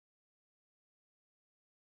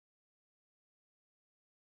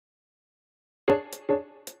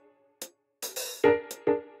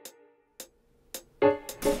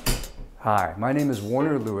Hi, my name is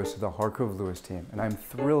Warner Lewis of the Harkovlewis team, and I'm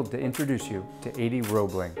thrilled to introduce you to 80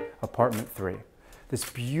 Roebling, Apartment 3. This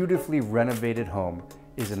beautifully renovated home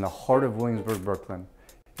is in the heart of Williamsburg, Brooklyn,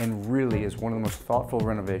 and really is one of the most thoughtful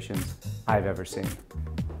renovations I've ever seen.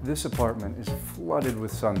 This apartment is flooded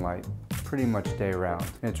with sunlight pretty much day round,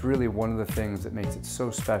 and it's really one of the things that makes it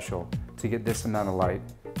so special to get this amount of light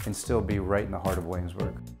and still be right in the heart of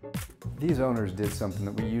Williamsburg. These owners did something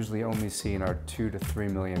that we usually only see in our $2 to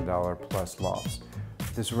 $3 million plus lofts.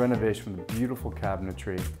 This renovation with beautiful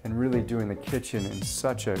cabinetry and really doing the kitchen in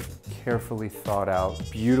such a carefully thought out,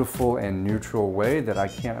 beautiful and neutral way that I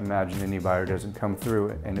can't imagine any buyer doesn't come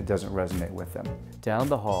through and it doesn't resonate with them. Down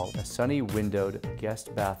the hall, a sunny windowed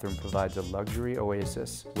guest bathroom provides a luxury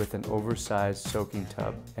oasis with an oversized soaking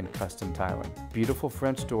tub and custom tiling. Beautiful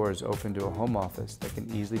French doors open to a home office that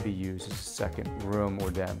can easily be used as a second room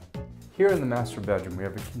or den. Here in the master bedroom, we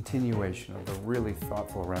have a continuation of the really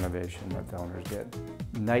thoughtful renovation that the owners did.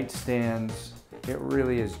 Nightstands, it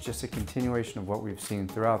really is just a continuation of what we've seen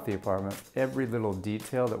throughout the apartment. Every little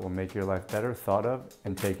detail that will make your life better thought of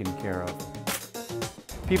and taken care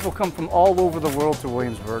of. People come from all over the world to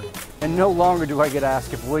Williamsburg, and no longer do I get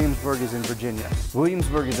asked if Williamsburg is in Virginia.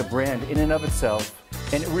 Williamsburg is a brand in and of itself,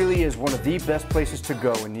 and it really is one of the best places to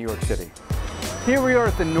go in New York City. Here we are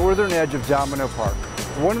at the northern edge of Domino Park.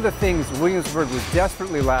 One of the things Williamsburg was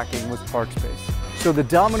desperately lacking was park space. So the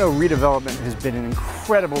Domino redevelopment has been an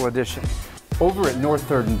incredible addition. Over at North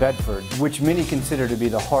 3rd and Bedford, which many consider to be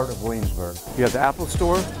the heart of Williamsburg, you have the Apple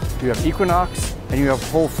Store, you have Equinox, and you have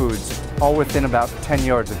Whole Foods, all within about 10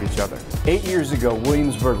 yards of each other. 8 years ago,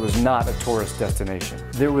 Williamsburg was not a tourist destination.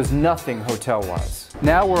 There was nothing hotel-wise.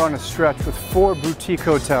 Now we're on a stretch with 4 boutique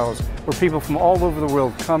hotels where people from all over the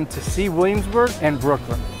world come to see Williamsburg and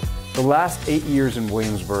Brooklyn. The last 8 years in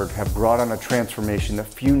Williamsburg have brought on a transformation that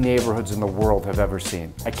few neighborhoods in the world have ever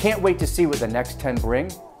seen. I can't wait to see what the next 10 bring,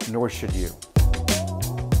 nor should you.